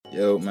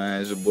Yo,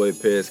 man, it's your boy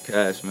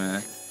Kash,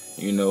 man.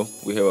 You know,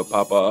 we here with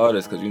pop out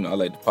artists because, I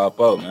like to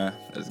pop out, man.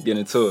 Let's get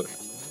into it.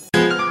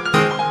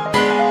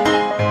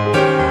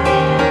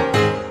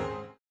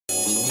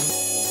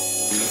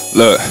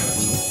 Look,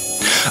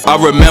 I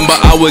remember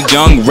I was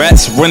young,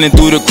 rats running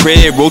through the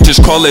crib, roaches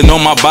crawling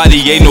on my body,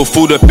 ain't no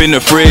food up in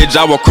the fridge.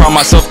 I would cry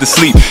myself to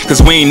sleep,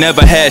 cause we ain't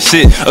never had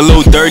shit. A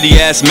little dirty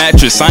ass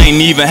mattress, I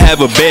ain't even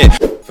have a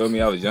bed. Feel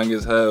me, I was young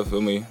as hell,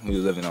 feel me? We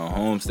was living on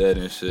homestead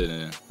and shit,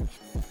 and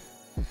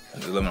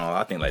just living on,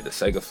 I think, like the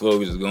second floor,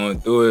 we just going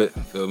through it,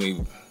 feel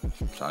me?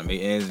 Trying to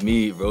make ends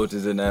meet,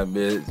 roaches in that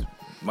bitch,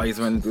 mice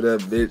running through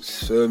that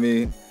bitch, feel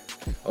me?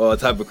 All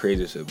type of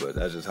crazy shit, but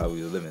that's just how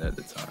we was living at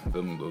the time,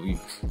 feel me? But we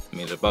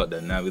made it about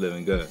that, now we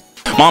living good.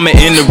 Mama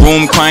in the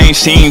room crying,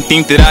 she ain't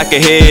think that I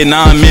could hear.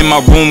 Now I'm in my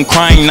room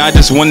crying, I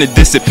just wanna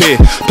disappear.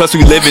 Plus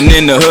we living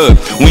in the hood,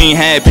 we ain't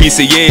had peace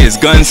of years.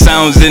 Gun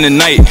sounds in the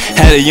night,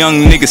 had a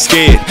young nigga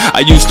scared.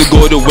 I used to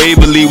go to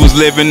Waverly, was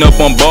living up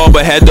on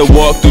Barber, had to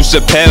walk through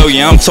Chappelle,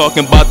 yeah, I'm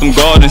talking about them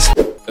gardens.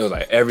 It was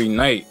like every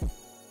night,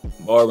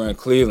 Barber in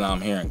Cleveland,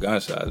 I'm hearing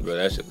gunshots, bro.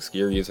 That shit was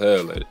scary as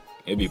hell. Like,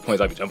 it'd be points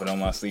I be jumping on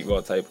my sleep,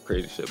 all type of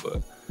crazy shit,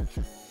 but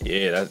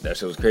yeah, that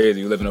shit was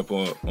crazy. Living up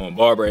on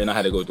Barber, and I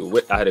had to go to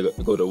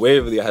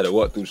Waverly. I had to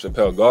walk through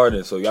Chappelle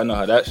Gardens, so y'all know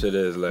how that shit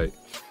is. Like,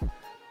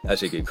 that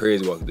shit get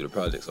crazy walking through the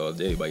projects all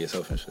day by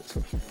yourself and shit.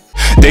 So.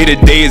 Day to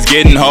day is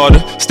getting harder,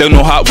 still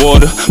no hot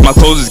water. My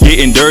clothes is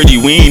getting dirty,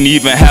 we ain't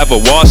even have a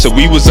washer.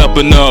 We was up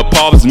in the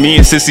apartments, me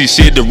and Sissy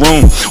shared the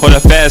room. All the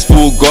fast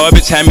food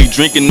garbage had me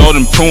drinking all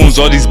them prunes.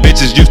 All these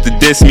bitches used to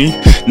diss me,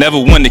 never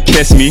want to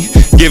kiss me.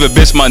 Give a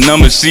bitch my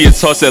number, she'd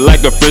toss it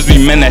like a frisbee.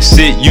 Man, that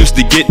shit used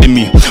to get to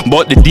me,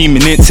 brought the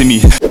demon into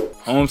me.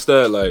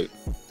 Homestead, like,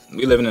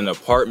 we living in an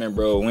apartment,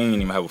 bro. We ain't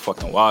even have a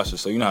fucking washer,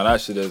 so you know how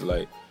that shit is.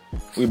 Like,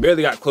 we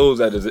barely got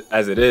clothes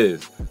as it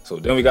is. So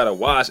then we gotta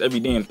wash every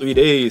day in 3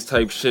 days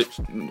type shit.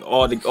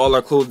 All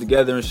our clothes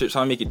together and shit,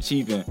 trying to make it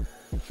cheap, and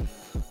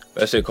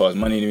that shit costs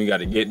money. Then we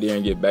gotta get there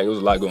and get back. It was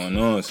a lot going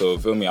on. So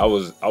feel me, I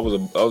was a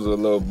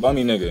little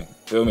bummy nigga.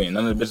 Feel me,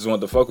 none of the bitches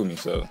want to fuck with me.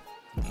 So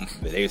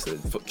they used to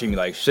treat me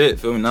like shit.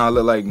 Feel me, now I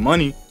look like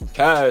money,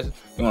 cash.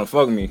 You wanna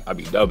fuck with me? I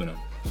be dubbing them.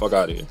 Fuck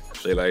out of here.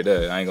 Shit like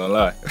that. I ain't gonna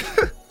lie.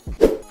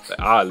 Like,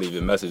 I'll leave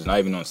a message, not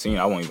even on scene.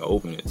 I won't even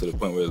open it, to the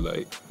point where it's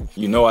like,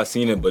 I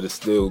seen it, but it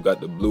still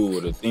got the blue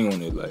or the thing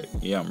on it. Like,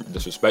 yeah, I'm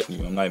disrespecting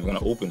you. I'm not even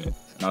gonna open it,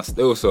 and I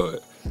still saw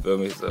it. Feel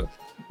me? So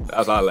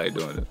that's how I like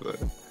doing it. But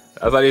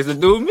that's how they used to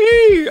do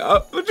me.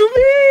 What you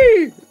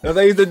mean? That's how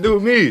they used to do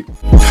me.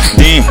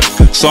 Damn,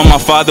 saw my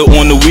father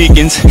on the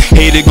weekends.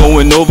 Hated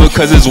going over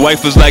cause his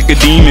wife was like a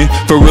demon.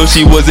 For real,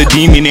 she was a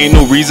demon. Ain't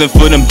no reason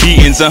for them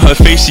beatings. On her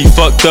face, she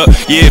fucked up.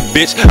 Yeah,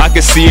 bitch, I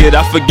can see it.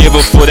 I forgive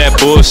her for that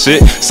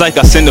bullshit. Psych,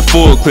 I send a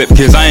full clip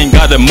cause I ain't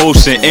got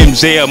emotion.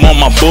 MJ, I'm on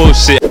my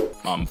bullshit.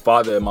 My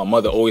father and my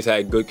mother always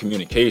had good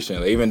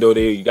communication. Like, even though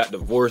they got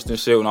divorced and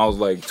shit when I was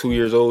like 2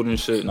 years old and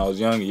shit, and I was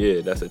young,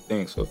 yeah, that's a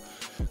thing. So,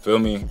 feel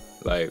me?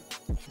 Like,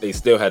 they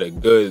still had a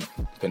good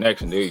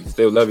connection. They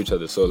still love each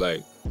other. So,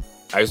 like,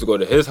 I used to go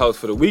to his house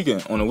for the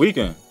weekend, on the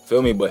weekend,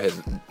 feel me? But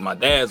my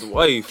dad's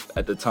wife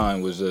at the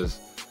time was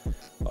just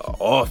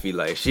offy.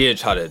 Like, she'd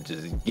try to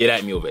just get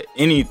at me over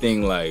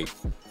anything. Like,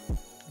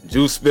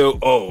 juice spilled.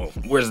 Oh,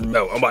 where's the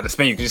milk? I'm about to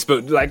spank you because you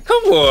spilled. Like,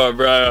 come on,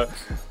 bruh.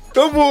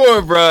 Come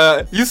on,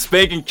 bruh. You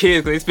spanking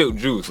kids because they spilled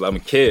juice. Like, I'm a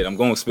kid. I'm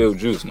going to spill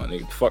juice, my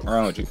nigga. Fuck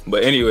around with you.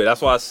 But anyway,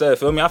 that's why I said,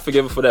 feel me? I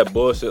forgive her for that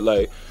bullshit.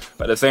 Like,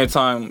 but at the same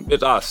time,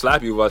 bitch, I'll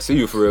slap you if I see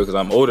you for real, because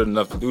I'm older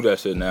enough to do that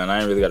shit now, and I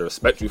ain't really got to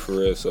respect you for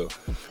real. So,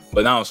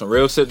 but now on some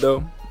real shit,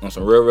 though,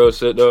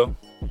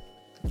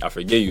 I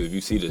forgive you if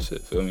you see this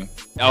shit, feel me?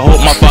 I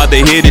hope my father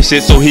hear this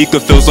shit so he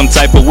could feel some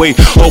type of way.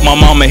 Hope my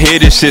mama hear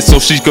this shit so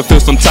she could feel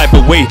some type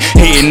of way.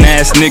 Hating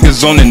ass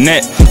niggas on the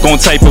net, gon'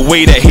 type of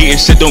way. That hating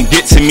shit don't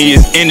get to me,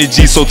 it's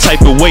energy, so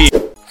type of way.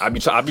 I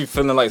be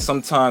feeling like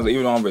sometimes,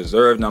 even though I'm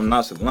reserved and I'm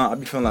nonchalant, I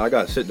be feeling like I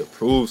got shit to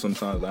prove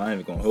sometimes. Like, I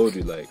ain't even gonna hold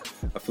you. Like,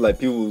 I feel like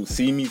people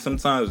see me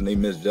sometimes and they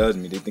misjudge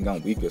me. They think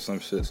I'm weak or some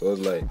shit. So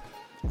it's like,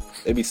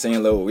 they be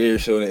saying little weird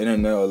shit on the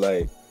internet, or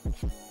like,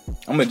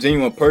 I'm a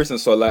genuine person,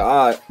 so like,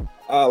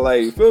 I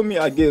like, feel me,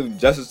 I give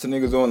justice to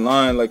niggas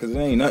online, like, cause it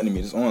ain't nothing to me,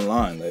 it's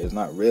online, like, it's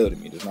not real to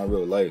me, it's not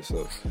real life,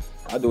 so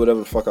I do whatever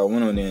the fuck I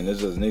want on there, and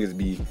it's just niggas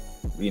be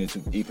reading too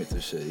deep into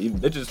shit. Even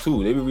bitches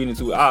too, they be reading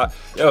too,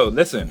 yo,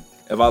 listen,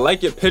 if I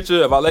like your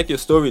picture, if I like your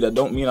story, that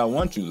don't mean I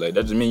want you. Like,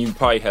 that just mean you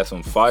probably had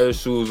some fire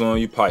shoes on,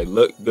 you probably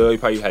look good, you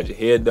probably had your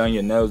hair done,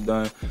 your nails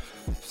done.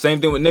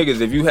 Same thing with niggas.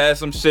 If you had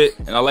some shit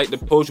and I like the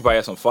post, you probably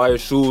had some fire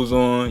shoes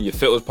on, your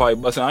fit was probably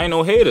busting. I ain't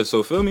no hater,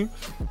 so feel me?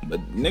 But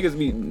niggas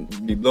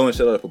be blowing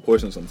shit out of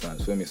proportion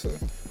sometimes, feel me? So,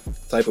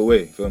 type of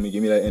way, feel me?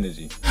 Give me that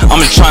energy. I'm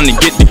just trying to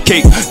get the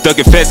cake,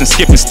 ducking fast and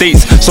skipping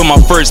states. So my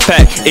first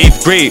pack,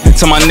 8th grade,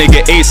 to my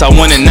nigga Ace, I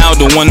want it now,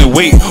 don't wanna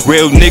wait.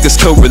 Real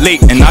niggas could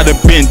relate, and I done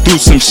been through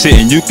some shit,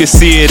 and you can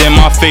see it in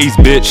my face,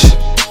 bitch.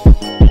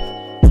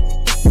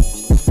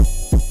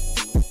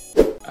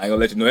 I ain't gonna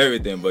let you know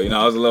everything, but you know,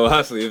 I was a little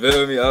hustler, you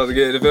feel me? I was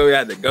getting, you feel me? I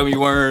had the gummy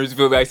worms, you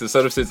feel me? I used to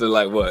sell them shit to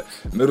like what?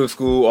 Middle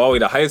school, all the way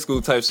to high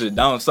school type shit.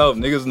 Down south,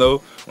 niggas know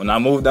when I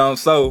moved down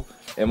south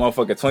in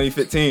motherfucking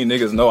 2015,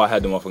 niggas know I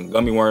had the motherfucking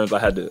gummy worms. I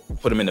had to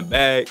put them in the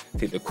bag,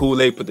 take the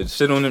Kool-Aid, put the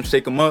shit on them,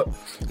 shake them up,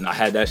 and I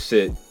had that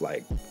shit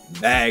like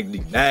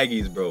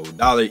baggies, bro,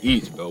 $1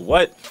 each, bro.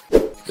 What?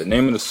 The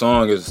name of the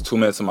song is 2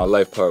 Minutes of My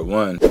Life Part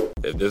 1.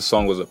 If this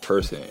song was a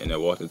person and it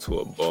walked into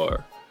a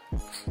bar,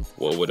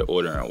 what would it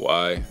order and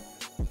why?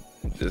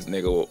 This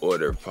nigga will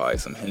order probably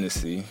some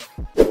Hennessy,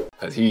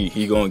 cause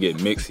he gonna get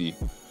mixy.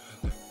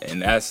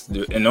 And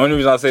the only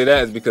reason I say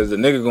that is because the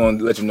nigga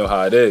gonna let you know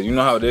how it is. You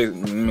know how it is,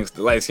 you mix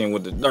the light skin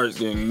with the dark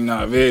skin, you know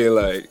what I mean?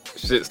 Like,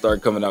 shit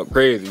start coming out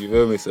crazy, you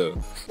feel me? So,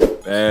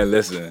 man,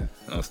 listen,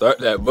 don't start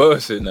that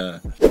bullshit now.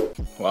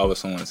 Why would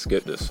someone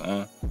skip this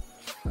song?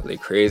 They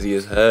crazy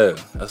as hell.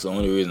 That's the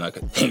only reason I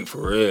could think,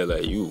 for real.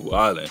 Like, you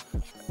wildin'.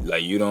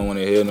 Like, you don't want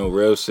to hear no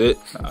real shit?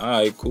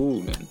 Alright, cool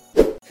then.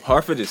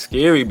 Hartford is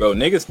scary, bro.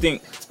 Niggas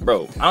think,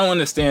 bro, I don't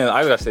understand.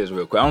 I gotta say this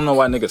real quick. I don't know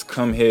why niggas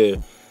come here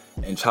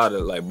and try to,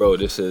 like, bro,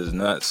 this is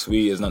not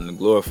sweet. It's nothing to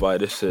glorify.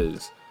 This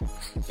is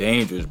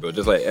dangerous, bro.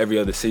 Just like every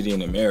other city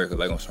in America,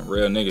 like on some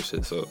real nigga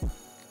shit. So,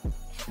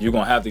 you're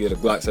gonna have to get a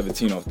Glock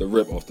 17 off the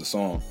rip, off the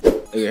song. They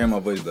can hear my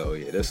voice, though.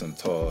 Yeah, there's some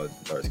tall,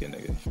 dark-skinned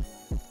nigga.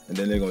 And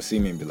then they're gonna see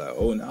me and be like,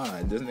 oh,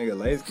 nah, this nigga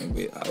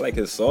light-skinned. I like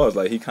his sauce.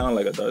 Like, he kind of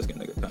like a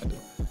dark-skinned nigga, kind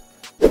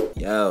of.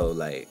 Yo,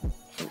 like,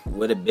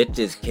 where the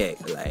bitches kick?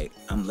 Like,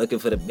 I'm looking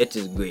for the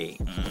bitches grade.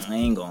 I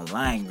ain't gonna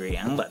lie, grade.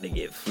 I'm about to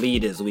get flea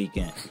this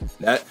weekend.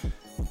 That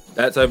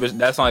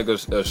sounds like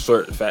a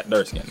short, fat,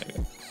 dark-skinned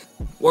nigga.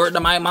 Word to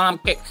my mom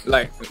kick.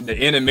 Like,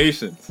 the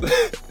animations.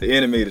 The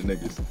animated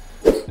niggas.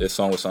 This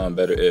song would sound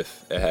better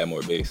if it had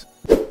more bass.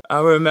 I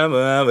remember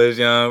I was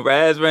young,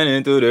 rats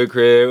running through the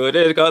crib, with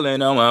this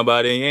calling on my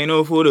body, ain't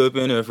no food up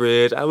in the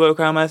fridge. I would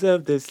cry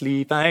myself to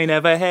sleep, I ain't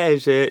never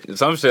had shit.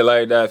 Some shit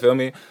like that, feel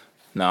me?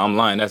 Nah, I'm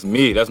lying, that's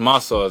me, that's my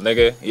sauce,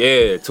 nigga.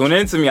 Yeah, tune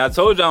in to me, I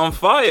told y'all I'm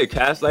fire,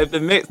 Kash Life the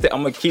Mixtape.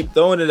 I'ma keep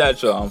throwing it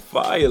at y'all, I'm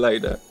fire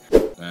like that.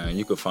 Man,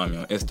 you can find me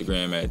on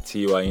Instagram at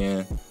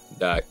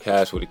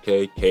tyn.cash with a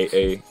K,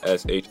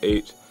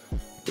 K-A-S-H-H.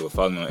 You can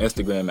follow me on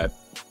Instagram at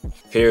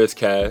Paris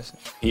Kash,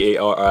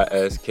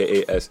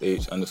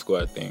 P-A-R-I-S-K-A-S-H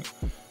 _, I think.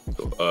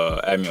 So,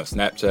 add me on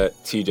Snapchat,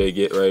 TJ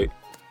Get Right.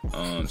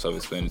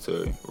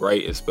 Self-explanatory.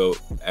 Right is spelled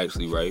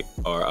actually right,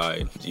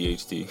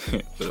 R-I-G-H-T,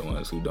 for the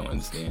ones who don't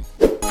understand.